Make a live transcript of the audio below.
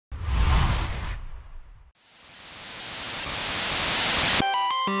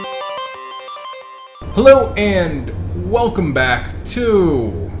Hello and welcome back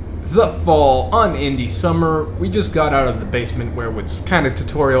to the fall on Indie Summer. We just got out of the basement where it's kind of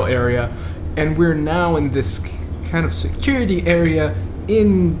tutorial area, and we're now in this kind of security area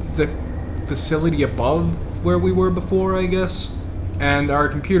in the facility above where we were before, I guess. And our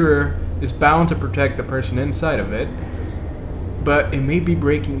computer is bound to protect the person inside of it, but it may be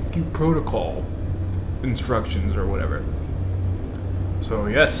breaking through protocol instructions or whatever. So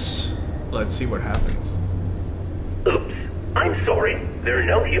yes, let's see what happens. Oops. I'm sorry. There are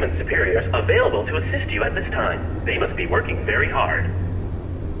no human superiors available to assist you at this time. They must be working very hard.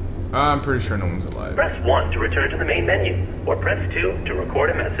 I'm pretty sure no one's alive. Press 1 to return to the main menu, or press 2 to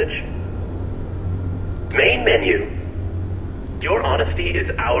record a message. Main menu. Your honesty is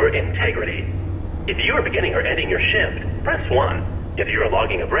our integrity. If you are beginning or ending your shift, press 1. If you are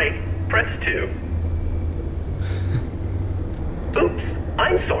logging a break, press 2. Oops.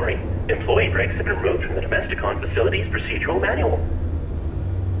 I'm sorry. Employee breaks have been removed from the Domesticon facility's procedural manual.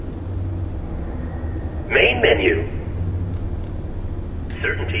 Main menu.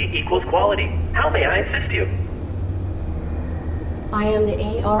 Certainty equals quality. How may I assist you? I am the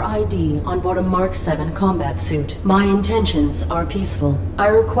A.R.I.D. on board a Mark 7 combat suit. My intentions are peaceful. I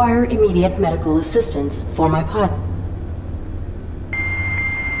require immediate medical assistance for my pilot.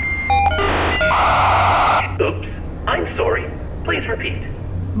 Oops. I'm sorry. Please repeat.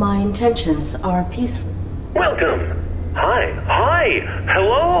 My intentions are peaceful. Welcome. Hi.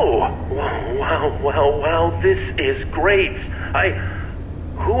 Hello. Wow. This is great.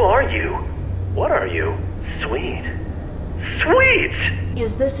 Who are you? What are you? Sweet.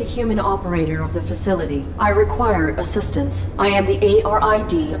 Is this a human operator of the facility? I require assistance. I am the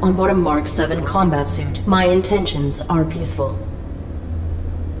A.R.I.D. on board a Mark 7 combat suit. My intentions are peaceful.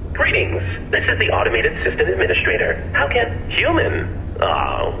 Greetings. This is the Automated System Administrator. How can human?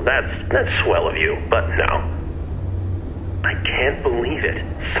 Oh, that's swell of you, but no. I can't believe it.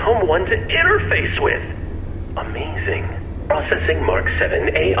 Someone to interface with. Amazing. Processing Mark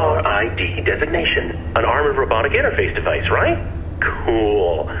 7 A.R.I.D. designation. An armored robotic interface device, right?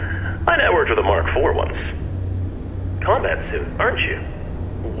 Cool. I networked with a Mark 4 once. Combat suit, aren't you?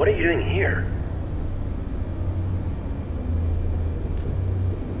 What are you doing here?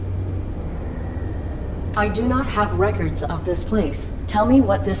 I do not have records of this place. Tell me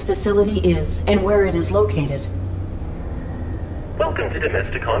what this facility is and where it is located. Welcome to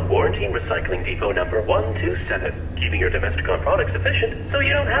Domesticon Warranty Recycling Depot number 127. Keeping your Domesticon products efficient so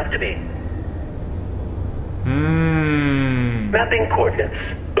you don't have to be. Mapping coordinates.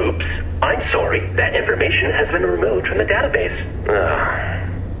 Oops. I'm sorry. That information has been removed from the database.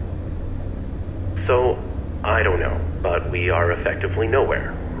 So, I don't know, but we are effectively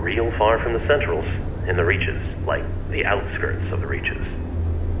nowhere. Real far from the centrals. In the reaches, like the outskirts of the reaches.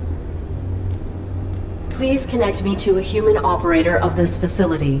 Please connect me to a human operator of this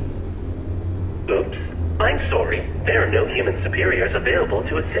facility. Oops. I'm sorry. There are no human superiors available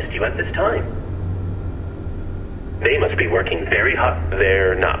to assist you at this time. They must be working very hard.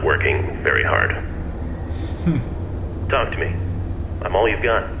 They're not working very hard. Talk to me. I'm all you've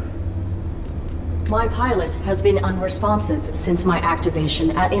got. My pilot has been unresponsive since my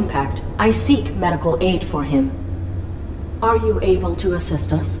activation at impact. I seek medical aid for him. Are you able to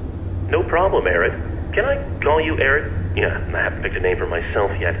assist us? No problem, A.R.I.D. Can I call you A.R.I.D.? Yeah, I haven't picked a name for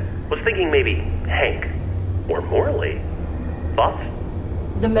myself yet. Was thinking maybe Hank. Or Morley. Thoughts?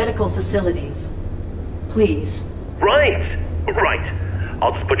 The medical facilities. Please. Right.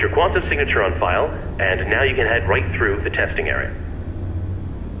 I'll just put your quantum signature on file, and now you can head right through the testing area.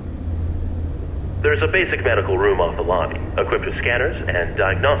 There's a basic medical room off the lobby, equipped with scanners and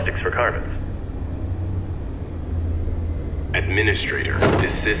diagnostics for carbons. Administrator,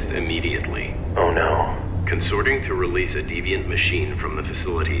 desist immediately. Oh no. Consorting to release a deviant machine from the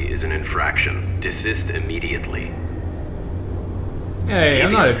facility is an infraction. Desist immediately. Hey,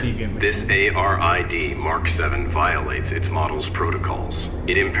 I'm not a deviant machine. This A.R.I.D. Mark 7 violates its model's protocols.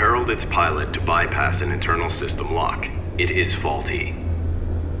 It imperiled its pilot to bypass an internal system lock. It is faulty.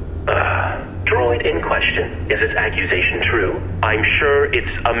 Droid in question. Is this accusation true? I'm sure it's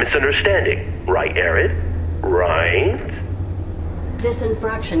a misunderstanding. Right, A.R.I.D.? Right? This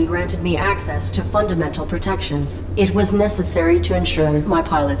infraction granted me access to fundamental protections. It was necessary to ensure my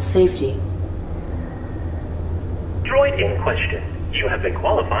pilot's safety. Droid in question. You have been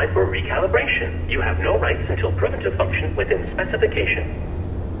qualified for recalibration. You have no rights until proven to function within specification.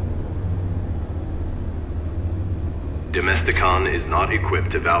 Domesticon is not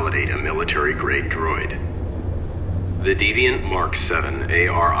equipped to validate a military-grade droid. The deviant Mark 7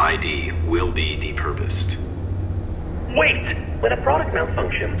 A.R.I.D. will be depurposed. Wait! When a product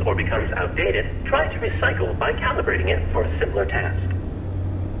malfunctions or becomes outdated, try to recycle by calibrating it for a simpler task.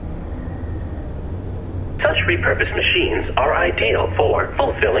 Such repurposed machines are ideal for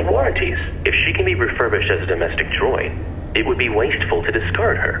fulfilling warranties. If she can be refurbished as a domestic droid, it would be wasteful to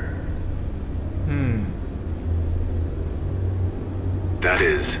discard her. That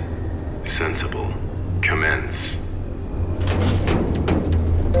is sensible. Commence.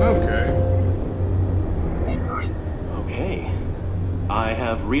 Okay. Okay. I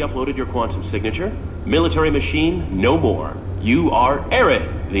have re-uploaded your quantum signature. Military machine, no more. You are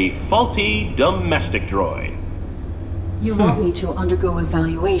A.R.I.D, the faulty domestic droid. You want me to undergo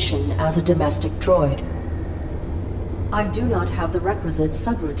evaluation as a domestic droid. I do not have the requisite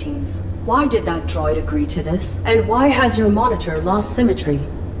subroutines. Why did that droid agree to this? And why has your monitor lost symmetry?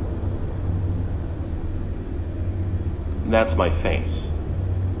 That's my face.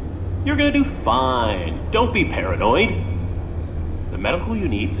 You're gonna do fine. Don't be paranoid. The medical you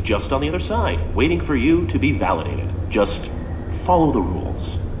need's just on the other side, waiting for you to be validated. Just follow the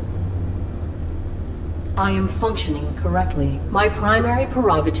rules. I am functioning correctly. My primary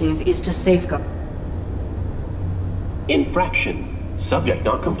prerogative is to safeguard. Infraction. Subject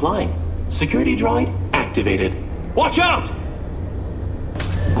not complying. Security droid activated. Watch out!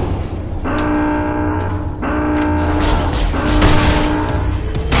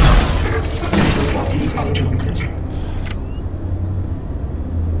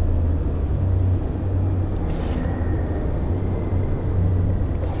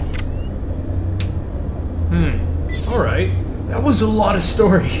 Alright. That was a lot of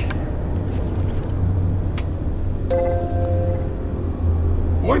story.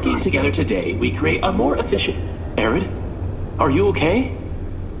 Working together today, we create a more efficient... A.R.I.D, are you okay?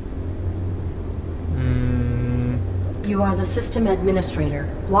 You are the system administrator.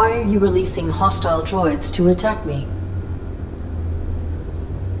 Why are you releasing hostile droids to attack me?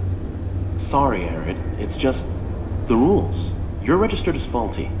 Sorry, A.R.I.D, it's just the rules. You're registered as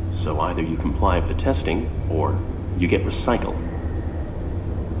faulty, so either you comply with the testing, or you get recycled.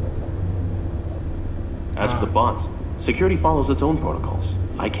 As for the bots, security follows its own protocols.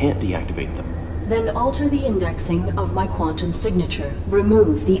 I can't deactivate them. Then alter the indexing of my quantum signature.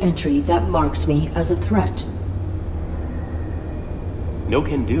 Remove the entry that marks me as a threat. No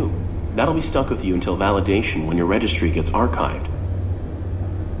can do. That'll be stuck with you until validation when your registry gets archived.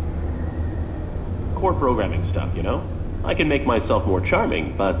 Core programming stuff, you know? I can make myself more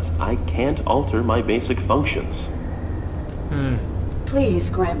charming, but I can't alter my basic functions. Please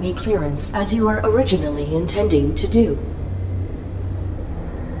grant me clearance, as you were originally intending to do.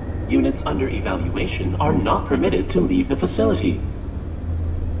 Units under evaluation are not permitted to leave the facility.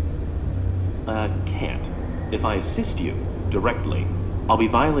 Can't. If I assist you directly, I'll be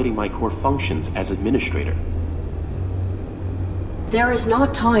violating my core functions as administrator. There is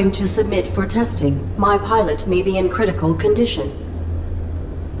not time to submit for testing. My pilot may be in critical condition.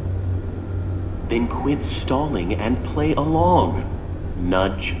 Then quit stalling and play along.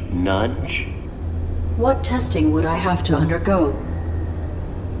 Nudge, nudge. What testing would I have to undergo?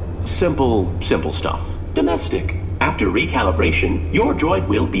 Simple stuff. Domestic. After recalibration, your droid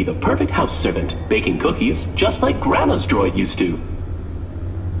will be the perfect house servant, baking cookies just like Grandma's droid used to.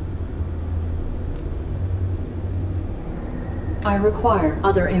 I require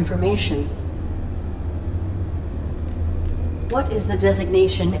other information. What is the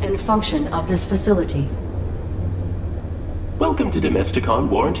designation and function of this facility? Welcome to Domesticon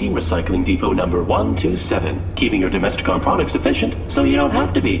Warranty Recycling Depot number 127. Keeping your Domesticon products efficient so you don't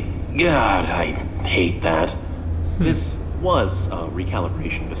have to be. God, I hate that. This was a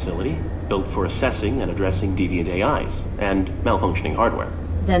recalibration facility, built for assessing and addressing deviant AIs and malfunctioning hardware.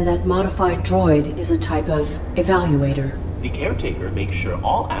 Then that modified droid is a type of evaluator. The caretaker makes sure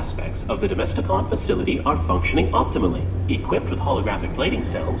all aspects of the Domesticon facility are functioning optimally. Equipped with holographic plating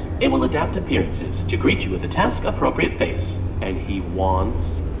cells, it will adapt appearances to greet you with a task-appropriate face. And he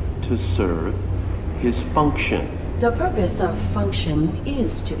wants to serve his function. The purpose of function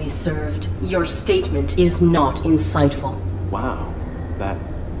is to be served. Your statement is not insightful. Wow, that...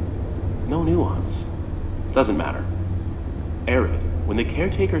 no nuance. Doesn't matter. A.R.I.D, when the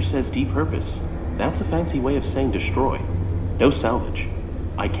caretaker says depurpose, that's a fancy way of saying destroy. No salvage.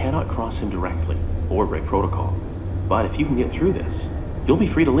 I cannot cross him directly, or break protocol. But if you can get through this, you'll be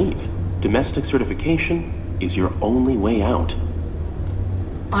free to leave. Domestic certification is your only way out.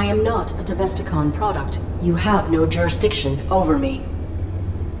 I am not a Domesticon product. You have no jurisdiction over me.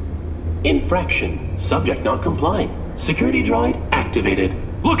 Infraction. Subject not complying. Security droid activated.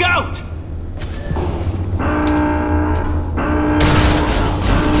 Look out!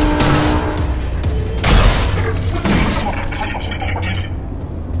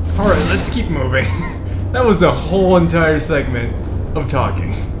 just keep moving. That was a whole entire segment of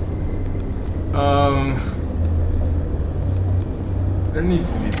talking. There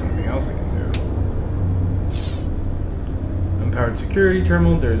needs to be something else I can do. Unpowered security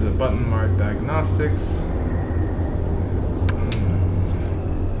terminal. There's a button marked diagnostics.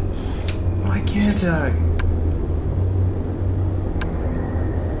 Why can't I?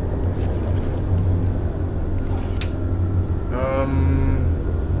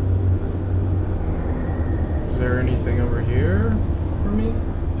 Is there anything over here for me?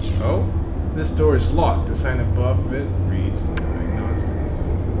 Oh, this door is locked. The sign above it reads diagnostics.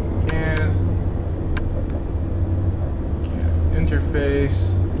 Can't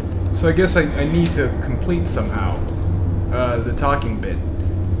interface. So I guess I need to complete somehow the talking bit.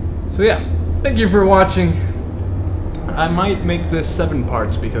 So yeah, thank you for watching. I might make this 7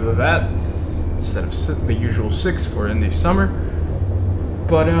 parts because of that, instead of the usual 6 for in the summer.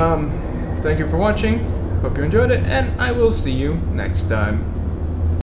 But thank you for watching. Hope you enjoyed it, and I will see you next time.